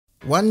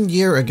1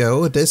 year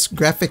ago, this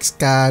graphics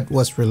card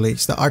was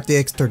released, the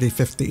RTX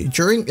 3050.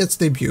 During its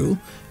debut,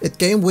 it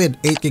came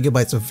with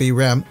 8GB of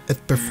VRAM,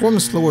 it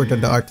performed slower than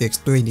the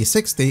RTX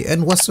 2060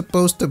 and was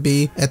supposed to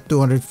be at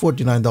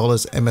 $249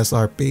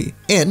 MSRP.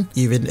 And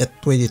even at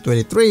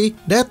 2023,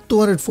 that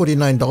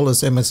 $249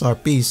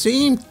 MSRP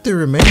seemed to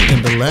remain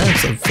in the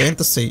lands of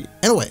fantasy.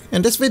 Anyway,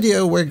 in this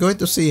video, we're going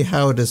to see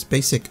how this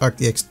basic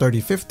RTX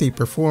 3050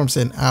 performs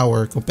in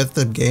our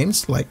competitive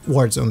games like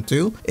Warzone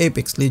 2,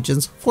 Apex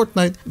Legends,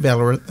 Fortnite,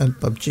 Valorant, and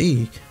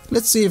PUBG.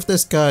 Let's see if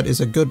this card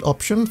is a good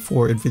option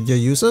for Nvidia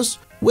users.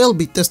 We'll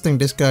be testing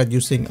this card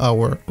using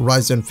our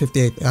Ryzen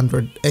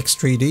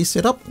 5800X3D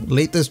setup.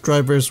 Latest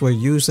drivers were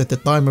used at the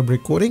time of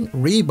recording.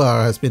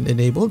 Rebar has been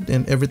enabled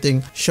and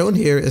everything shown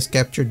here is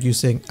captured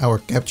using our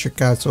capture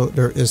card, so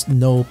there is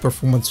no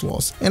performance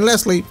loss. And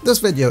lastly, this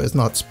video is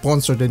not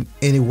sponsored in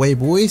any way,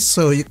 boys,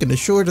 so you can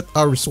assure that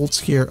our results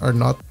here are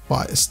not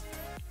biased.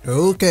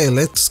 Okay,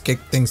 let's kick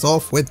things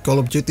off with Call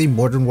of Duty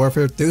Modern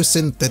Warfare 2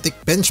 Synthetic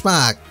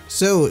Benchmark.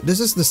 So this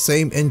is the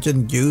same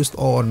engine used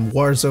on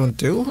Warzone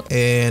 2,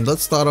 and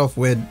let's start off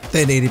with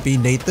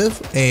 1080p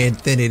native and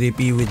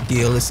 1080p with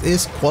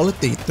DLSS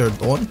Quality turned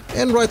on.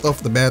 And right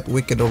off the bat,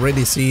 we can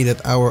already see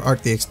that our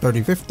RTX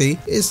 3050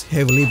 is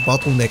heavily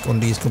bottlenecked on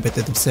these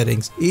competitive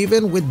settings.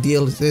 Even with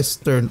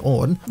DLSS turned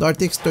on, the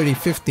RTX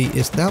 3050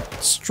 is not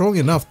strong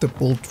enough to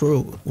pull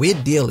through.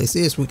 With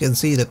DLSS, we can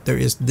see that there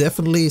is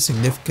definitely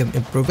significant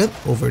improvement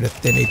over the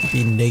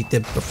 1080p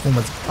native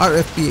performance. Our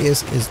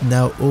FPS is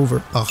now over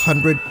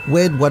 100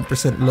 with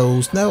 1%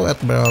 lows, now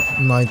at about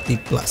 90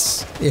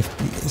 plus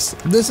FPS.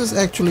 This is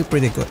actually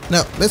pretty good.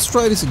 Now let's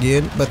try this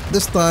again, but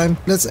this time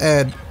let's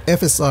add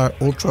FSR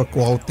Ultra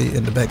Quality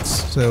in the mix.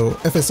 So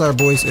FSR,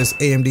 boys, is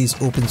AMD's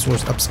open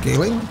source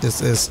upscaling. This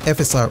is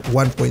FSR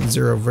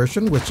 1.0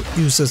 version, which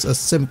uses a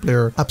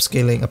simpler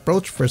upscaling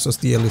approach versus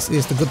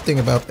DLSS. The good thing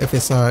about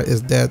FSR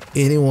is that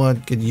anyone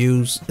can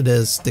use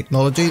this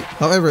technology.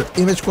 However,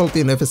 image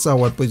quality in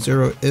FSR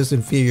 1.0 is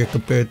inferior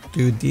compared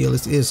to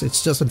DLSS.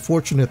 It's just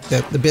unfortunate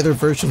that the better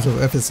versions of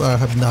FSR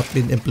have not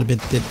been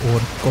implemented on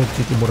Call of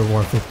Duty Modern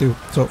Warfare 2.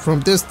 So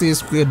from this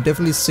test, we can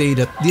definitely say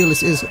that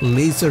DLSS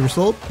leads the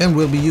result, and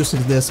we'll be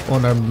using this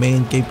on our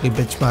main gameplay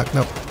benchmark.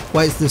 Now,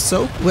 why is this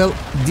so? Well,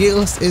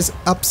 DLSS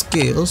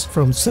upscales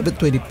from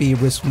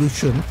 720p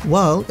resolution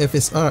while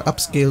FSR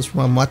upscales from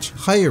a much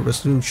higher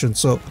resolution,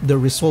 so the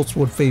results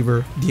would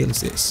favor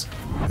DLSS.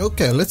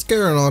 Okay, let's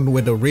carry on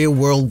with the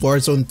real-world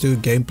Warzone 2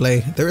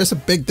 gameplay. There is a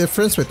big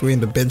difference between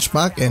the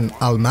benchmark and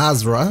Al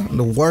Mazrah.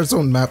 The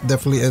Warzone map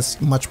definitely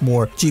is much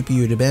more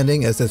GPU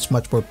demanding as it's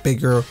much more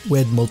bigger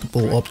with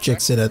multiple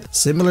objects in it.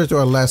 Similar to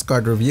our last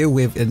card review,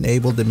 we've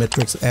enabled the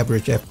metrics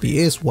average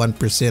FPS,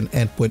 1%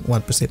 and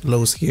 0.1%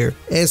 lows here.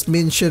 As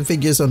mentioned,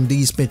 figures on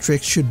these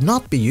metrics should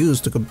not be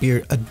used to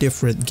compare a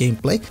different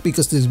gameplay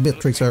because these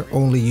metrics are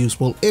only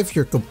useful if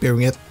you're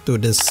comparing it to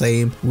the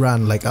same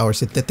run like our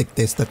synthetic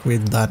test that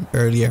we've done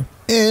earlier.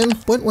 And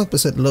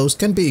 0.1% lows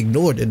can be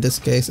ignored in this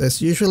case,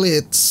 as usually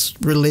it's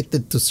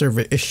related to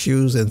server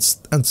issues and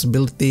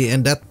instability,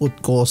 and that would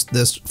cause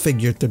this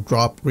figure to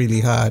drop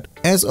really hard.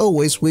 As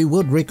always, we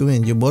would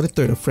recommend you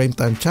monitor the frame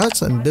time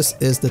charts, and this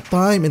is the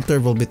time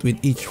interval between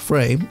each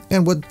frame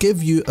and would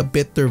give you a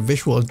better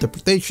visual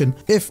interpretation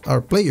if our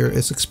player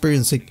is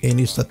experiencing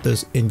any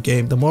stutters in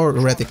game. The more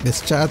erratic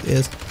this chart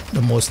is,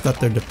 the more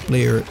stutter the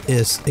player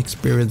is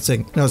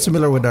experiencing. Now,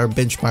 similar with our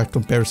benchmark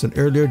comparison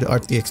earlier, the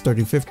RTX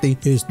 3050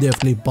 is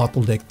definitely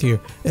bottlenecked here.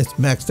 It's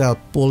maxed out,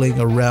 pulling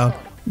around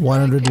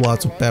 100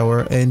 watts of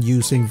power and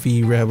using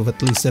VRAM of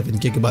at least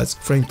 7GB.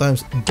 Frame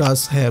times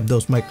does have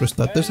those micro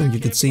stutters, and you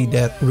can see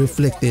that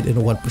reflected in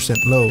the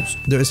 1% lows.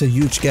 There is a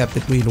huge gap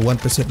between the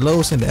 1%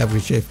 lows and the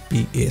average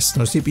FPS.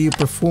 Now, CPU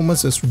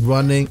performance is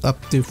running up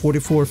to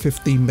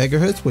 4450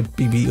 MHz with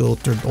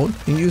PBO turned on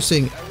and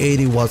using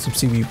 80 watts of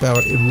CPU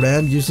power.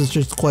 RAM usage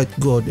is quite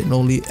good and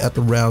only at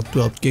around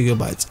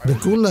 12GB. The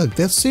Gulag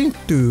does seem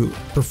to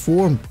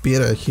perform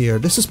better here.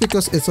 This is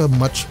because it's a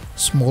much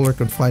smaller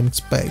confined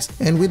space,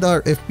 and with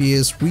our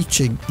FPS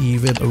reaching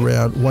even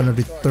around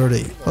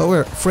 130.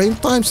 However, frame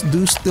times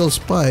do still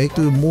spike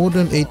to more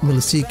than 8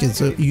 milliseconds,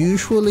 so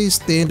usually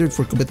standard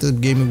for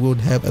competitive gaming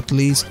would have at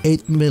least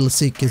 8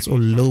 milliseconds or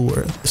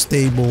lower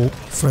stable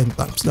frame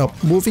times. Now,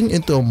 moving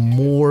into a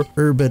more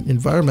urban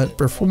environment,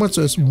 performance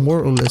is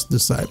more or less the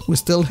same. We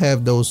still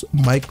have those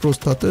micro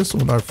stutters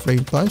on our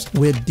frame times.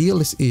 With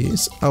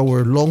DLSS,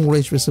 our long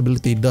range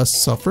visibility does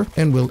suffer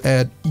and will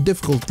add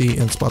difficulty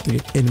in spotting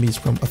enemies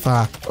from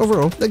afar.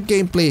 Overall, the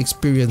gameplay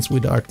experience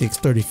with the RTX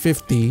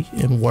 3050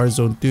 in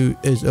Warzone 2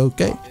 is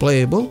okay,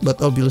 playable,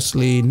 but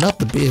obviously not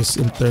the best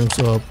in terms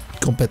of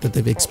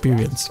competitive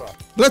experience.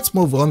 Let's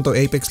move on to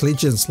Apex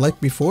Legends. Like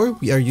before,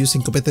 we are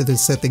using competitive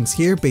settings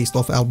here based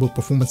off output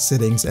performance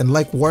settings, and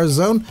like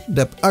Warzone,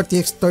 the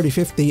RTX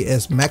 3050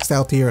 is maxed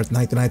out here at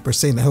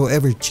 99%.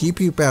 However,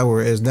 GPU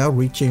power is now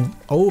reaching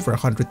over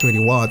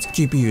 120 watts.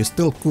 GPU is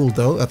still cool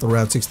though at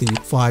around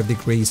 65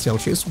 degrees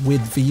Celsius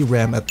with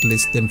VRAM at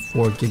less than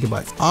 4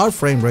 gigabytes. Our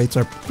frame rates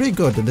are pretty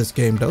good in this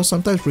game though,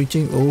 sometimes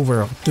reaching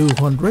over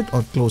 200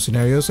 on close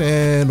scenarios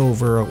and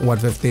over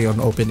 150 on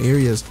open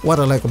areas. What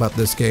I like about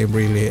this game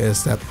really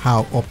is that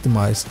how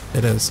optimized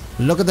it is.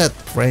 Look at that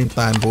frame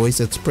time, boys.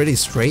 It's pretty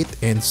straight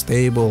and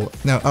stable.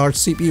 Now our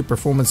CPU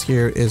performance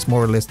here is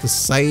more or less the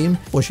same,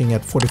 pushing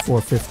at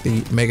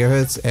 4450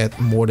 megahertz at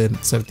more than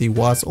 70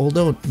 watts,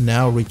 although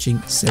now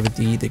reaching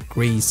 70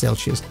 degrees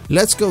Celsius.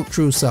 Let's go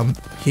through some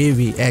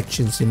heavy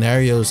action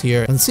scenarios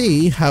here and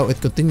see how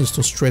it continues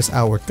to stress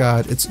our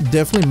card. It's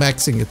definitely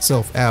maxing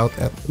itself out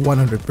at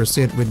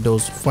 100% with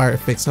those fire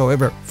effects.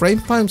 However, frame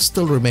time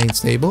still remains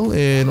stable,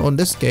 and on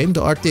this game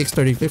the RTX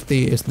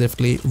 3050 is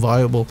definitely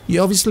viable.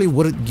 You obviously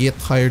wouldn't get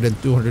higher than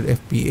 200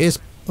 FPS,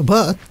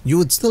 but you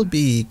would still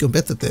be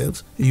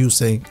competitive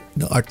using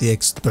the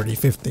RTX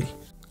 3050.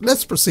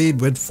 Let's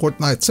proceed with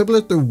Fortnite.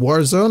 Similar to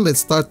Warzone,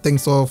 let's start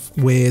things off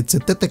with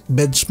synthetic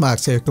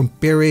benchmarks here,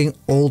 comparing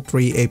all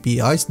three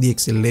APIs,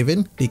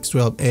 DX11,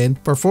 DX12,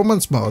 and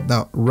performance mode.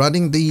 Now,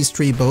 running these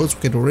three modes,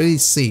 we can already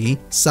see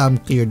some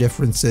clear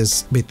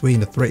differences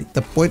between the three.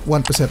 The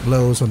 0.1%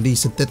 lows on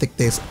these synthetic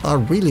tests are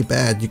really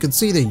bad. You can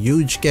see the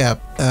huge gap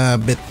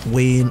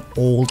between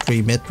all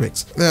three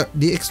metrics. Now,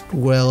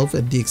 DX12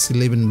 and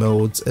DX11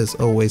 modes, as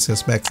always,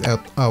 has maxed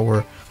out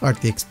our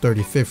RTX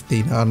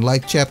 3050. Now,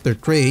 unlike Chapter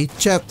 3,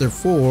 Chapter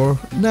 4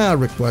 now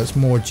requires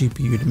more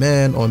GPU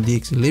demand on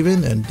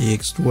DX11 and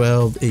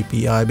DX12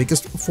 API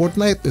because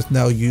Fortnite is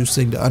now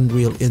using the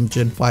Unreal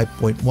Engine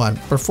 5.1.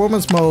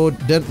 Performance mode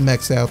didn't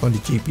max out on the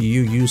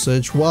GPU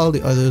usage, while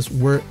the others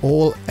were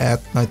all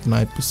at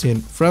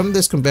 99%. From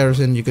this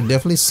comparison, you can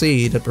definitely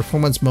see that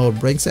performance mode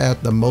brings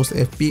out the most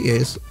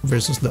FPS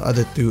versus the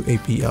other two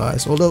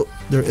APIs, although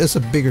there is a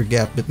bigger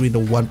gap between the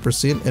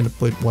 1% and the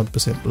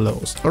 0.1%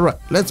 lows. Alright,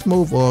 let's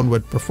move on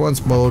with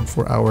performance mode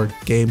for our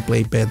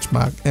gameplay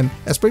benchmark. And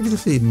as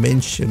previously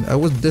mentioned, I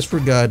would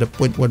disregard the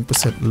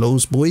 0.1%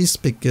 lows, boys,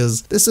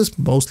 because this is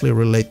mostly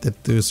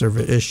related to server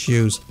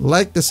issues.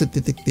 Like the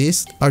synthetic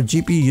test, our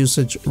GPU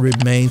usage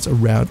remains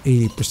around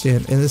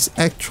 80% and it's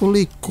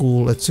actually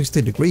cool at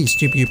 60 degrees.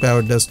 GPU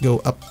power does go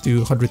up to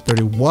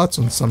 130 watts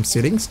on some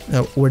settings.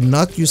 Now, we're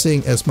not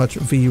using as much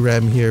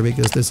VRAM here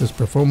because this is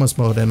performance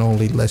mode and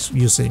only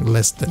using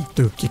less than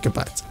 2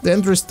 gigabytes. The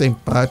interesting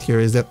part here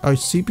is that our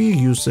CPU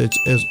usage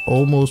is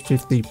almost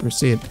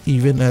 50%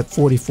 even at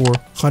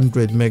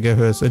 4400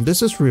 megahertz, and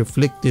this is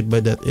reflected by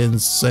that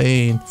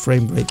insane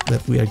frame rate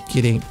that we are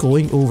getting,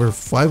 going over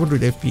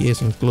 500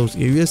 FPS in close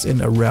areas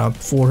and around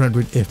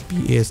 400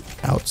 FPS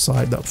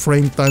outside. The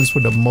frame times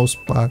for the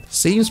most part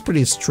seems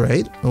pretty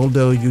straight,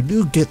 although you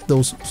do get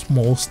those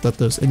small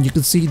stutters, and you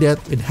can see that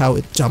in how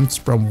it jumps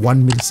from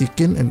 1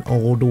 millisecond and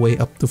all the way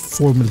up to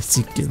 4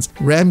 milliseconds.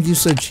 RAM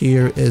usage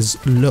here is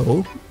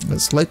low,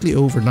 slightly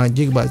over 9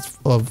 gigabytes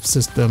of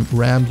system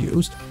RAM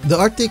use. The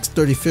RTX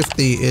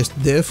 3050 is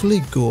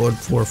definitely good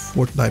for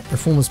Fortnite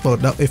performance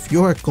mode. Now, if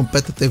you're a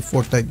competitive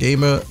Fortnite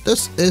gamer,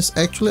 this is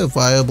actually a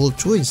viable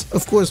choice.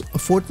 Of course,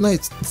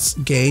 Fortnite's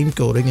game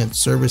coding and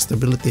server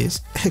stability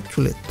is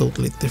actually a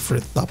totally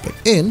different topic.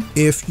 And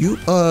if you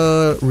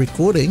are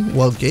recording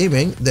while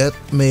gaming, that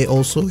may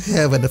also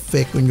have an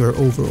effect on your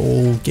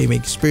overall gaming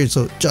experience,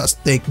 so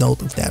just take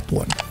note of that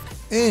one.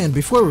 And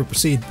before we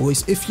proceed,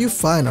 boys, if you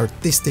find our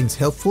testings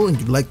helpful and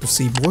you'd like to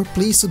see more,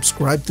 please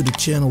subscribe to the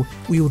channel.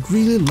 We would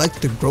really like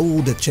to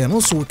grow the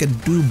channel so we can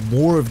do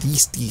more of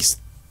these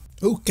tests.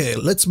 Okay,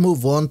 let's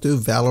move on to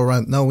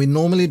Valorant. Now, we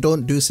normally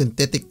don't do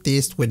synthetic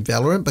tests with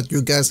Valorant, but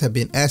you guys have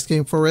been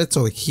asking for it,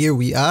 so here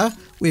we are.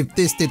 We've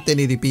tested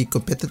 1080p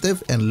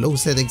competitive and low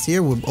settings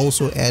here. We've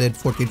also added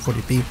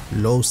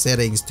 1440p low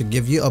settings to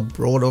give you a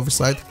broad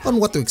oversight on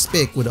what to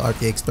expect with the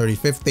RTX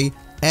 3050.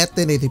 At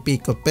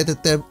 1080p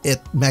competitive, it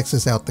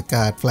maxes out the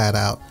card flat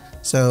out.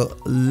 So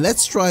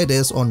let's try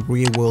this on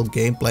real world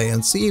gameplay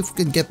and see if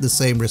we can get the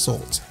same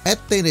results. At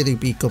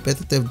 1080p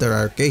competitive, there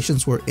are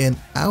occasions wherein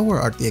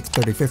our RTX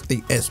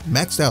 3050 is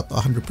maxed out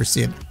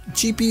 100%.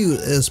 GPU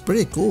is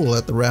pretty cool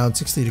at around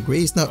 60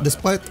 degrees. Now,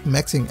 despite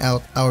maxing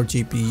out our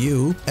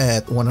GPU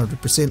at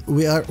 100%,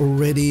 we are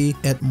already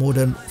at more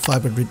than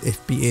 500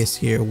 FPS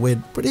here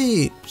with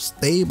pretty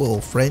stable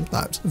frame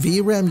times.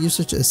 VRAM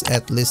usage is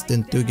at less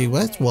than 2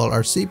 gigabytes, while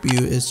our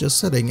CPU is just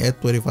sitting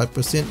at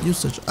 25%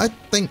 usage. I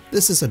think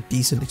this is a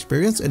decent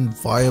experience and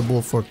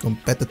viable for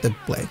competitive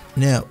play.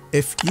 Now,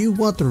 if you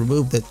want to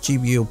remove the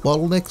GPU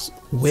bottlenecks,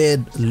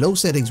 with low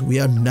settings, we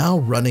are now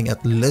running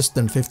at less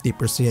than 50%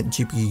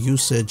 GPU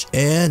usage,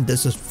 and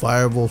this is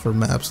viable for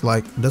maps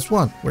like this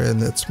one,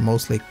 wherein it's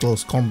mostly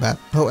close combat.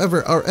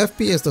 However, our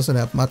FPS doesn't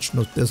have much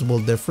noticeable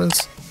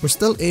difference. We're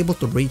still able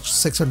to reach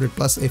 600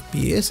 plus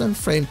FPS and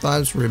frame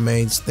times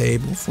remain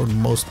stable for the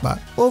most part.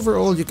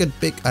 Overall, you can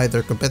pick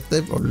either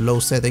competitive or low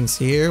settings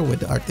here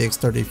with the RTX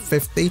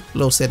 3050.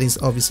 Low settings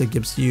obviously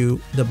gives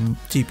you the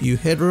GPU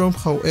headroom,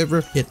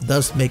 however, it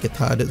does make it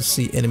harder to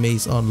see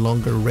enemies on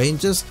longer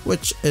ranges, which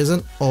which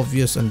isn't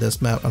obvious on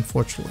this map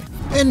unfortunately.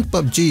 In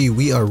PUBG,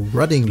 we are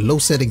running low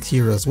settings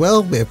here as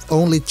well. We have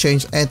only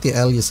changed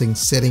anti-aliasing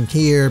setting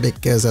here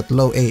because at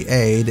low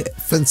AA, the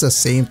fences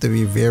seem to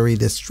be very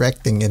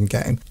distracting in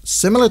game.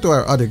 Similar to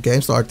our other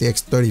games, the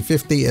RTX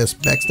 3050 is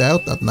maxed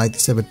out at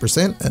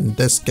 97%, and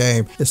this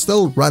game it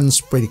still runs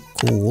pretty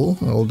cool,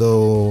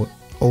 although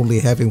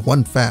only having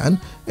one fan,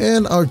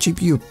 and our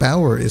GPU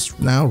power is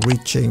now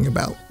reaching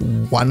about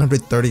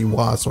 130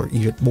 watts or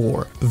even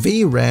more.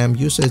 VRAM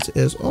usage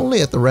is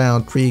only at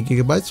around 3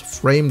 GB.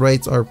 Frame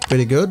rates are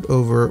pretty good,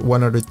 over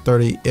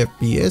 130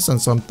 FPS and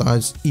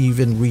sometimes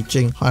even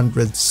reaching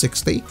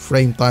 160.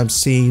 Frame time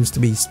seems to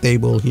be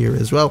stable here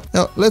as well.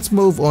 Now let's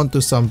move on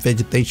to some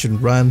vegetation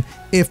run.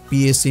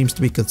 FPS seems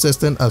to be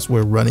consistent as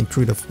we're running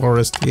through the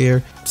forest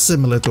here,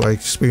 similar to our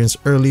experience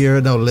earlier.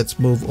 Now let's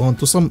move on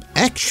to some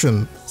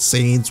action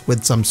scenes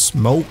with some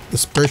smoke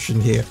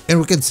dispersion here, and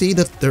we can see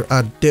that there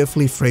are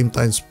definitely frame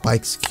time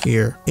spikes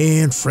here,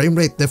 and frame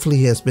rate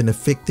definitely has been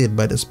affected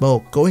by the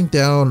smoke, going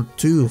down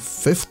to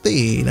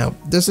 50. Now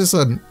this is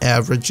an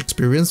average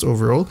experience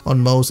overall. On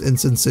most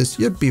instances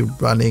you'd be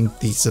running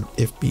decent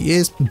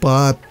FPS,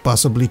 but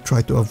possibly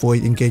try to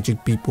avoid engaging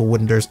people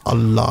when there's a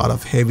lot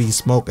of heavy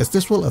smoke, as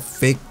this will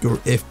affect your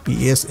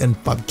FPS in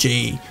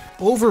PUBG.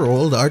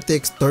 Overall, the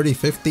RTX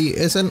 3050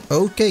 is an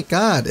okay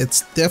card.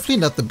 It's definitely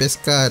not the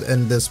best card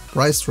in this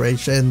price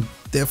range and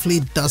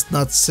definitely does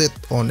not sit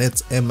on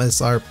its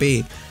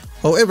MSRP.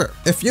 However,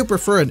 if you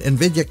prefer an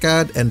Nvidia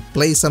card and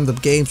play some of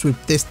the games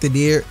we've tested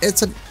here,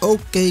 it's an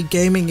okay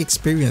gaming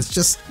experience.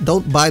 Just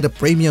don't buy the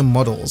premium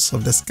models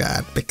of this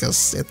card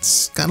because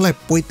it's kind of like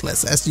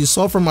pointless. As you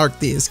saw from our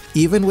test,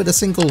 even with a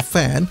single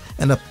fan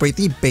and a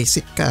pretty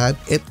basic card,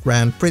 it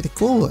ran pretty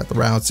cool at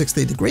around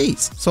 60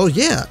 degrees. So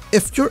yeah,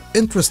 if you're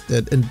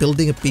interested in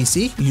building a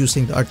PC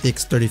using the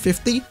RTX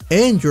 3050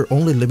 and you're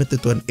only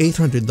limited to an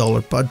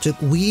 $800 budget,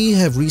 we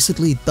have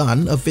recently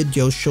done a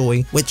video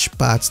showing which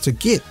parts to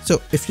get.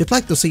 So if you'd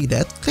like to see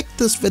that, click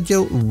this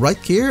video right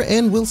here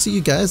and we'll see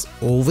you guys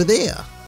over there.